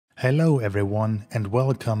Hello everyone and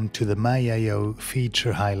welcome to the myAO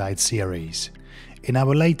feature highlight series. In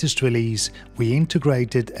our latest release, we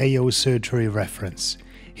integrated AO surgery reference.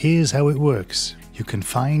 Here's how it works. You can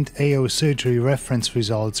find AO surgery reference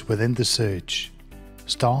results within the search.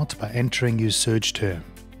 Start by entering your search term.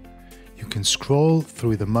 You can scroll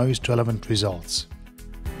through the most relevant results.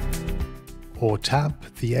 Or tap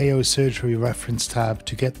the AO surgery reference tab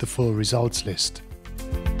to get the full results list.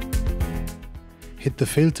 Hit the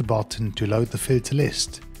filter button to load the filter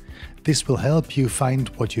list. This will help you find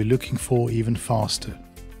what you're looking for even faster.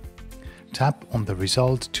 Tap on the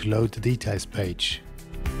result to load the details page.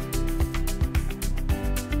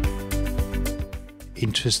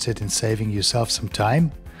 Interested in saving yourself some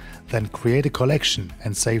time? Then create a collection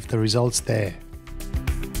and save the results there.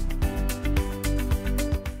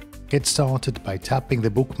 Get started by tapping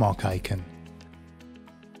the bookmark icon.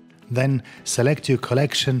 Then select your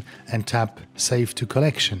collection and tap Save to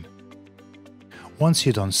Collection. Once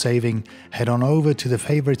you're done saving, head on over to the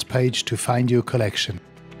Favorites page to find your collection.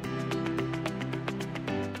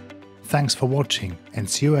 Thanks for watching and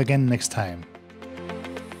see you again next time.